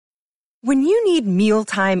When you need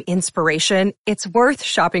mealtime inspiration, it's worth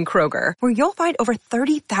shopping Kroger, where you'll find over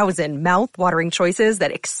 30,000 mouth-watering choices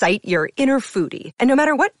that excite your inner foodie. And no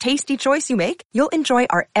matter what tasty choice you make, you'll enjoy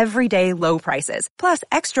our everyday low prices, plus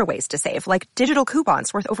extra ways to save, like digital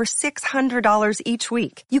coupons worth over $600 each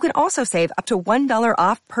week. You can also save up to $1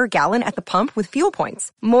 off per gallon at the pump with fuel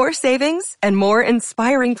points. More savings and more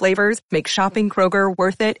inspiring flavors make shopping Kroger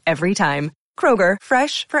worth it every time. Kroger,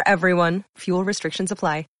 fresh for everyone. Fuel restrictions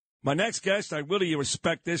apply. My next guest, I really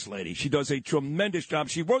respect this lady. She does a tremendous job.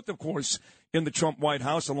 She worked, of course, in the Trump White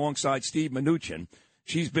House alongside Steve Mnuchin.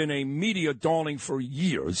 She's been a media darling for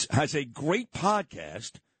years, has a great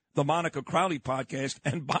podcast, the Monica Crowley podcast.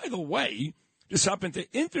 And by the way, just happened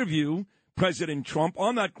to interview President Trump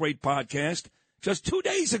on that great podcast just 2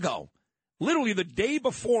 days ago. Literally the day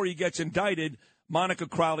before he gets indicted, Monica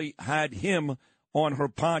Crowley had him on her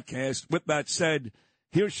podcast. With that said,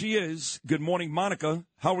 here she is. Good morning, Monica.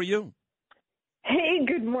 How are you? Hey,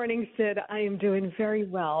 good morning, Sid. I am doing very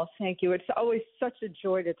well. Thank you. It's always such a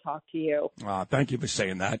joy to talk to you. Thank you for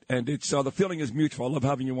saying that. And it's the feeling is mutual. I love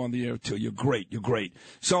having you on the air, too. You're great. You're great.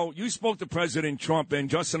 So you spoke to President Trump, and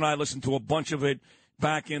Justin and I listened to a bunch of it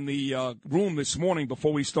back in the room this morning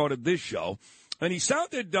before we started this show. And he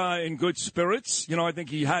sounded in good spirits. You know, I think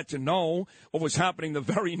he had to know what was happening the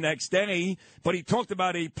very next day. But he talked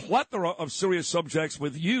about a plethora of serious subjects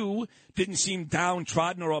with you. Didn't seem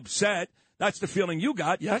downtrodden or upset. That's the feeling you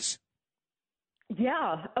got, yes?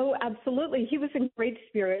 Yeah. Oh, absolutely. He was in great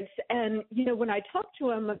spirits. And, you know, when I talked to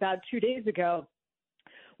him about 2 days ago,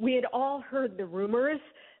 we had all heard the rumors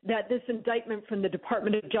that this indictment from the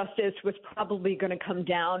Department of Justice was probably going to come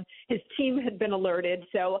down. His team had been alerted.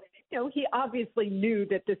 So, you know, he obviously knew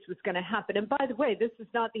that this was going to happen. And by the way, this is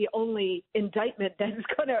not the only indictment that is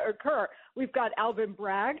going to occur. We've got Alvin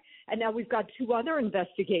Bragg, and now we've got two other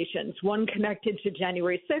investigations, one connected to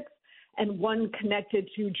January 6th and one connected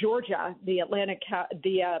to Georgia, the Atlanta,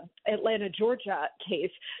 Georgia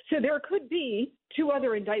case. So there could be two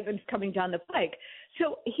other indictments coming down the pike.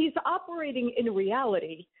 So he's operating in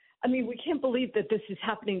reality. I mean, we can't believe that this is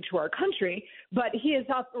happening to our country, but he is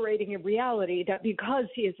operating in reality that because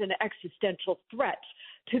he is an existential threat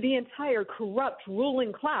to the entire corrupt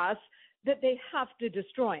ruling class, that they have to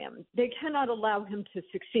destroy him. They cannot allow him to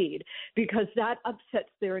succeed because that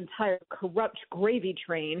upsets their entire corrupt gravy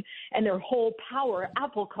train and their whole power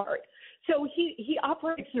apple cart. So he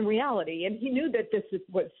operates in reality, and he knew that this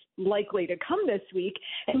was likely to come this week,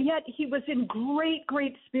 and yet he was in great,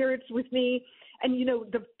 great spirits with me. And, you know,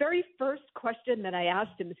 the very first question that I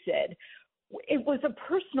asked him, Sid, it was a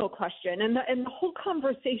personal question, and the whole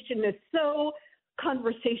conversation is so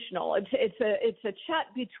conversational. It's a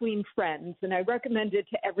chat between friends, and I recommend it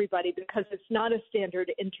to everybody because it's not a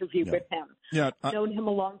standard interview with him. Yeah, I've known him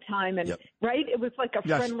a long time, and right, it was like a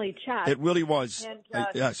friendly chat. It really was. And,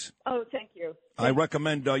 yes. Oh, thank you. I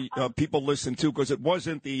recommend people listen too, because it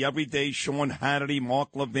wasn't the everyday Sean Hannity, Mark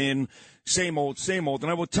Levin, same old, same old.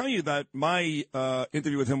 And I will tell you that my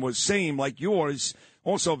interview with him was same like yours,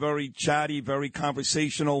 also very chatty, very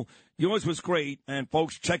conversational. Yours was great, and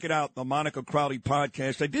folks, check it out, the Monica Crowley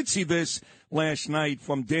podcast. I did see this last night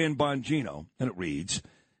from Dan Bongino, and it reads,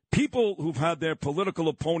 people who've had their political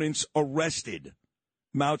opponents arrested,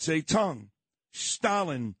 Mao Zedong,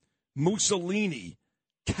 Stalin, Mussolini,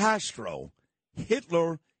 Castro,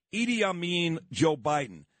 Hitler, Idi Amin, Joe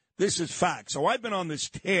Biden. This is fact. So I've been on this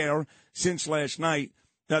tear since last night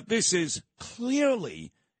that this is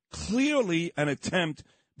clearly an attempt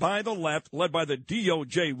by the left, led by the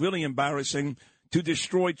DOJ, really embarrassing, to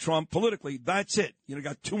destroy Trump politically. That's it. You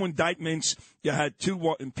got two indictments. You had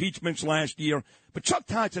two impeachments last year. But Chuck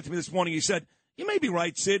Todd said to me this morning, he said, you may be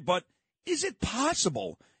right, Sid, but is it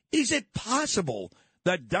possible? Is it possible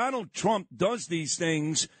that Donald Trump does these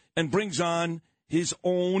things and brings on his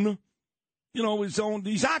own,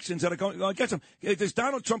 these actions that are going against him? Does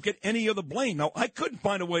Donald Trump get any of the blame? Now, I couldn't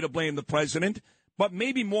find a way to blame the president, but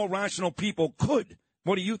maybe more rational people could.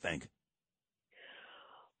 What do you think?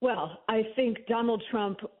 Well, I think Donald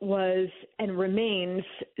Trump was and remains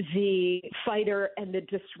the fighter and the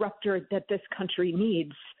disruptor that this country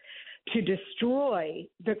needs to destroy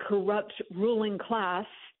the corrupt ruling class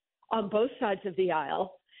on both sides of the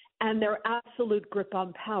aisle and their absolute grip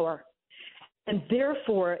on power. And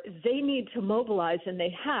therefore, they need to mobilize, and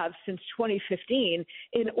they have since 2015,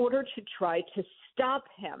 in order to try to stop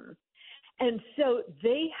him. And so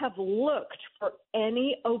they have looked for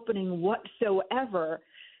any opening whatsoever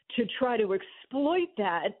to try to exploit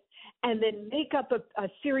that and then make up a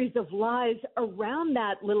series of lies around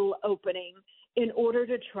that little opening in order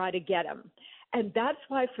to try to get him. And that's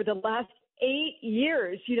why for the last 8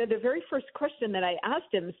 years. The very first question that I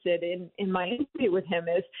asked him, Sid, in my interview with him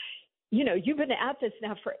is, you've been at this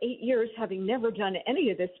now for 8 years, having never done any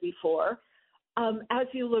of this before. As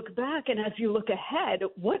you look back and as you look ahead,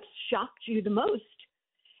 what shocked you the most?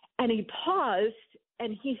 And he paused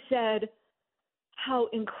and he said, how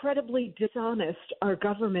incredibly dishonest our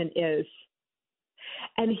government is.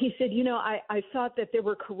 And he said, I thought that there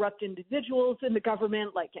were corrupt individuals in the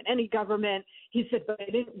government, like in any government. He said, but I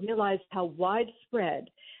didn't realize how widespread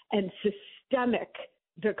and systemic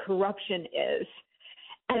the corruption is.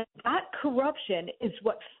 And that corruption is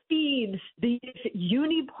what feeds these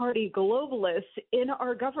uni-party globalists in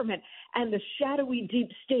our government and the shadowy deep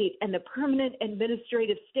state and the permanent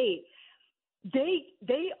administrative state.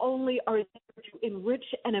 They only are there to enrich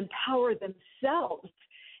and empower themselves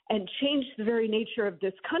and change the very nature of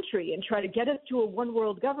this country and try to get us to a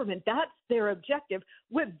one-world government. That's their objective,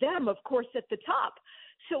 with them, of course, at the top.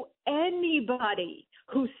 So anybody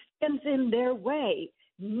who stands in their way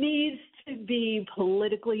needs to be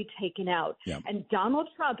politically taken out. Yeah. And Donald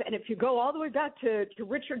Trump, and if you go all the way back to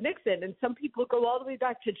Richard Nixon, and some people go all the way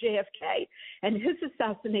back to JFK and his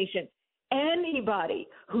assassination, anybody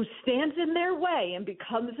who stands in their way and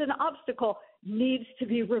becomes an obstacle needs to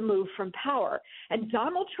be removed from power. And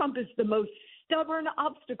Donald Trump is the most stubborn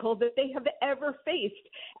obstacle that they have ever faced.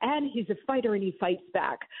 And he's a fighter and he fights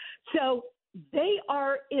back. So they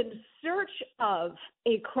are in search of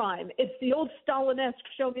a crime. It's the old Stalin-esque,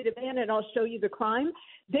 show me the man and I'll show you the crime.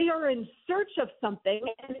 They are in search of something.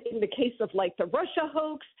 And in the case of like the Russia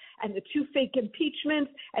hoax and the 2 fake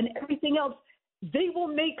impeachments and everything else, they will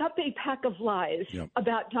make up a pack of lies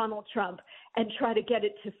about Donald Trump and try to get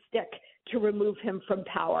it to stick to remove him from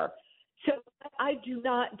power. So I do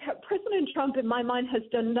not – President Trump, in my mind, has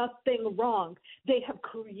done nothing wrong. They have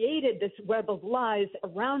created this web of lies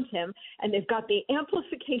around him, and they've got the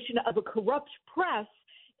amplification of a corrupt press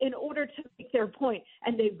in order to make their point.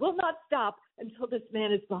 And they will not stop until this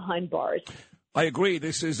man is behind bars. I agree.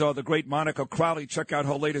 This is the great Monica Crowley. Check out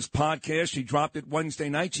her latest podcast. She dropped it Wednesday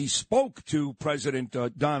night. She spoke to President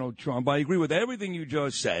Donald Trump. I agree with everything you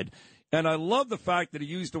just said. And I love the fact that he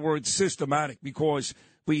used the word systematic, because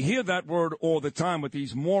we hear that word all the time with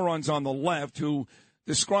these morons on the left who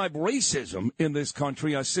describe racism in this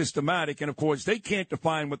country as systematic. And, of course, they can't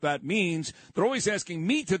define what that means. They're always asking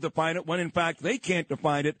me to define it when, in fact, they can't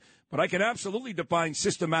define it. But I can absolutely define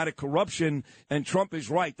systematic corruption, and Trump is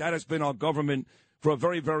right. That has been our government for a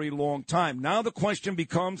very, very long time. Now the question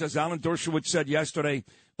becomes, as Alan Dershowitz said yesterday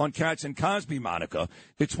on Katz and Cosby, Monica,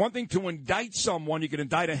 it's one thing to indict someone. You can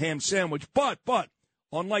indict a ham sandwich. But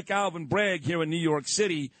unlike Alvin Bragg here in New York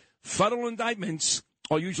City, federal indictments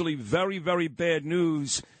are usually very, very bad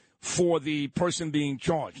news for the person being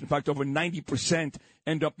charged. In fact, over 90%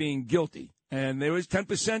 end up being guilty. And there is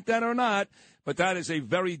 10% that are not, but that is a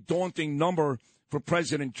very daunting number for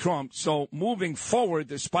President Trump. So moving forward,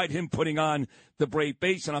 despite him putting on the brave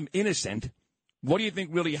face, and I'm innocent, what do you think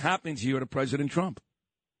really happens here to President Trump?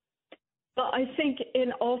 Well, I think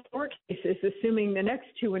in all 4 cases, assuming the next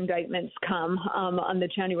 2 indictments come on the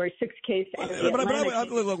January 6th case. Those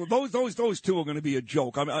 2 are going to be a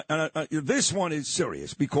joke. This one is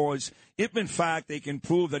serious, because if, in fact, they can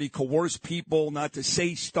prove that he coerced people not to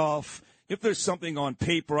say stuff, if there's something on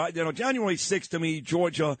paper, January 6th to me,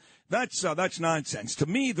 Georgia, that's nonsense. To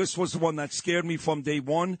me, this was the one that scared me from day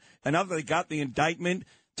one. And now that they got the indictment,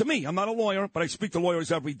 to me, I'm not a lawyer, but I speak to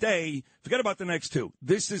lawyers every day. Forget about the next 2.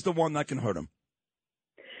 This is the one that can hurt him.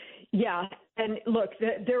 Yeah. And look,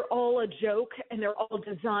 they're all a joke, and they're all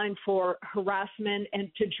designed for harassment and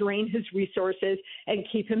to drain his resources and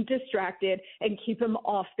keep him distracted and keep him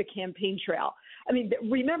off the campaign trail. I mean,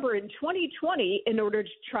 remember, in 2020, in order to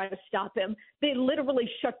try to stop him, they literally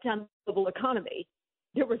shut down the global economy.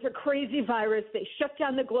 There was a crazy virus. They shut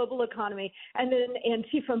down the global economy, and then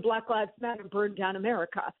Antifa and Black Lives Matter burned down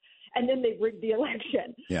America. And then they rigged the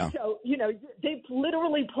election. Yeah. So, they've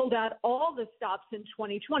literally pulled out all the stops in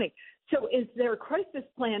 2020. So is there a crisis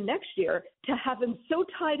plan next year to have him so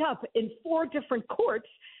tied up in 4 different courts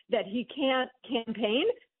that he can't campaign?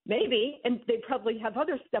 Maybe, and they probably have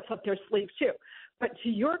other stuff up their sleeve too. But to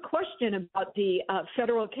your question about the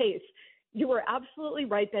federal case, you were absolutely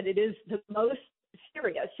right that it is the most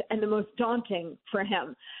serious and the most daunting for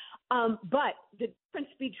him. But the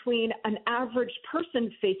difference between an average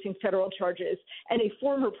person facing federal charges and a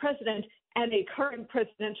former president and a current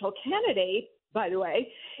presidential candidate, by the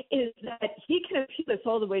way, is that he can appeal this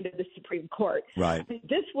all the way to the Supreme Court. Right.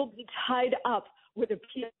 This will be tied up with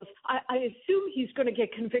appeals. I assume he's going to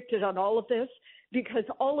get convicted on all of this because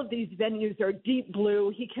all of these venues are deep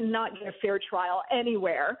blue. He cannot get a fair trial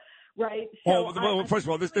anywhere. right? So well, first of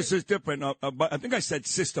all, this is different. But I think I said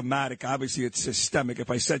systematic. Obviously, it's systemic. If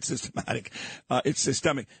I said systematic, it's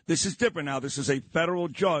systemic. This is different now. This is a federal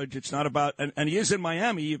judge. It's not about, and he is in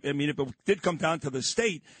Miami. I mean, if it did come down to the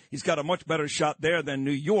state, he's got a much better shot there than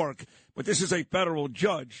New York. But this is a federal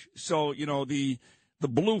judge. So, the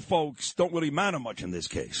blue folks don't really matter much in this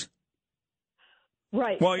case.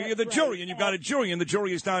 Right. Well, you're the jury, and you've got a jury, and the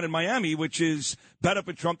jury is down in Miami, which is better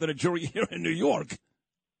for Trump than a jury here in New York.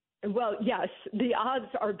 Well, yes, the odds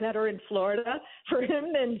are better in Florida for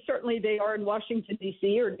him than certainly they are in Washington,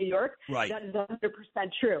 D.C. or New York. Right. That is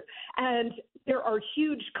 100% true. And there are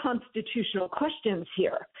huge constitutional questions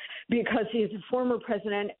here because he is a former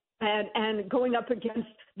president and going up against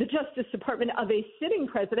the Justice Department of a sitting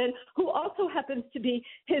president who also happens to be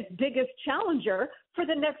his biggest challenger for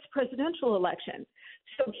the next presidential election.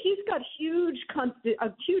 So he's got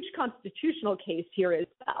a huge constitutional case here as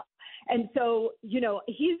well. And so,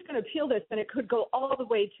 he's going to appeal this, and it could go all the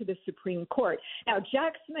way to the Supreme Court. Now,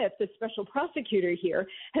 Jack Smith, the special prosecutor here,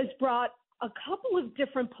 has brought a couple of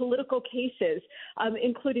different political cases,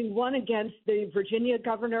 including one against the Virginia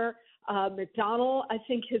governor, McDonnell, I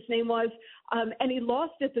think his name was, and he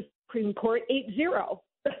lost at the Supreme Court 8-0.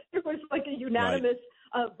 It was like a unanimous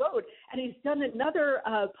vote. And he's done another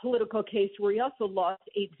political case where he also lost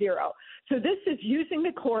 8-0. So this is using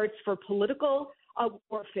the courts for political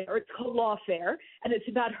warfare. It's called lawfare, and it's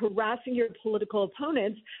about harassing your political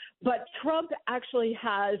opponents. But Trump actually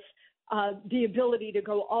has the ability to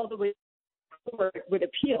go all the way forward with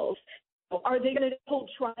appeals. Are they going to hold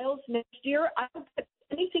trials next year? I don't think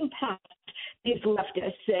anything past these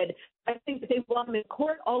leftists said. I think that they want them in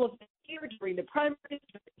court all of the year during the primaries,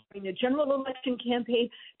 during the general election campaign,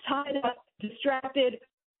 tied up, distracted,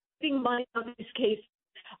 spending money on these cases.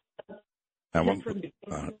 I'm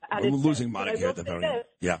losing Monica here at the very end.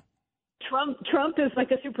 Yeah. Trump is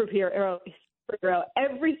like a superhero.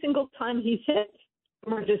 Every single time he says,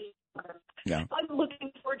 we're just. Yeah. I'm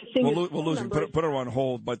looking forward to seeing we're losing. Put her on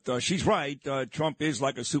hold, but she's right. Trump is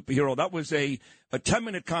like a superhero. That was a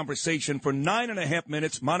 10-minute conversation for 9.5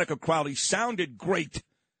 minutes. Monica Crowley sounded great,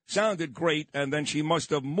 and then she must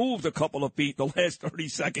have moved a couple of feet the last 30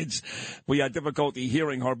 seconds. We had difficulty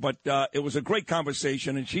hearing her, but it was a great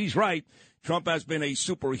conversation, and she's right. Trump has been a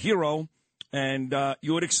superhero, and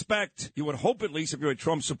you would hope at least if you're a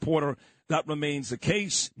Trump supporter, that remains the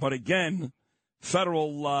case. But again,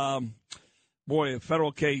 federal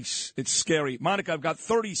case, it's scary. Monica, I've got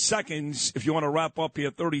 30 seconds. If you want to wrap up here,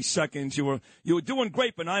 30 seconds. You were doing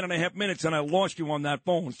great for 9.5 minutes, and I lost you on that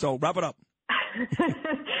phone. So wrap it up.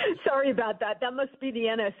 Sorry about that. That must be the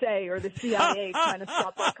NSA or the CIA trying to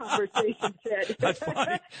stop our conversation, Ted. That's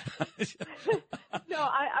funny. No,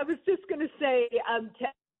 I was just going to say.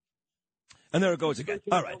 And there it goes again.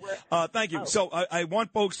 All right. Thank you. So I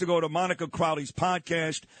want folks to go to Monica Crowley's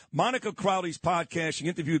podcast. Monica Crowley's podcast. She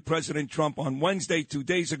interviewed President Trump on Wednesday, 2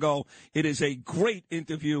 days ago. It is a great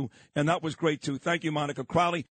interview, and that was great, too. Thank you, Monica Crowley.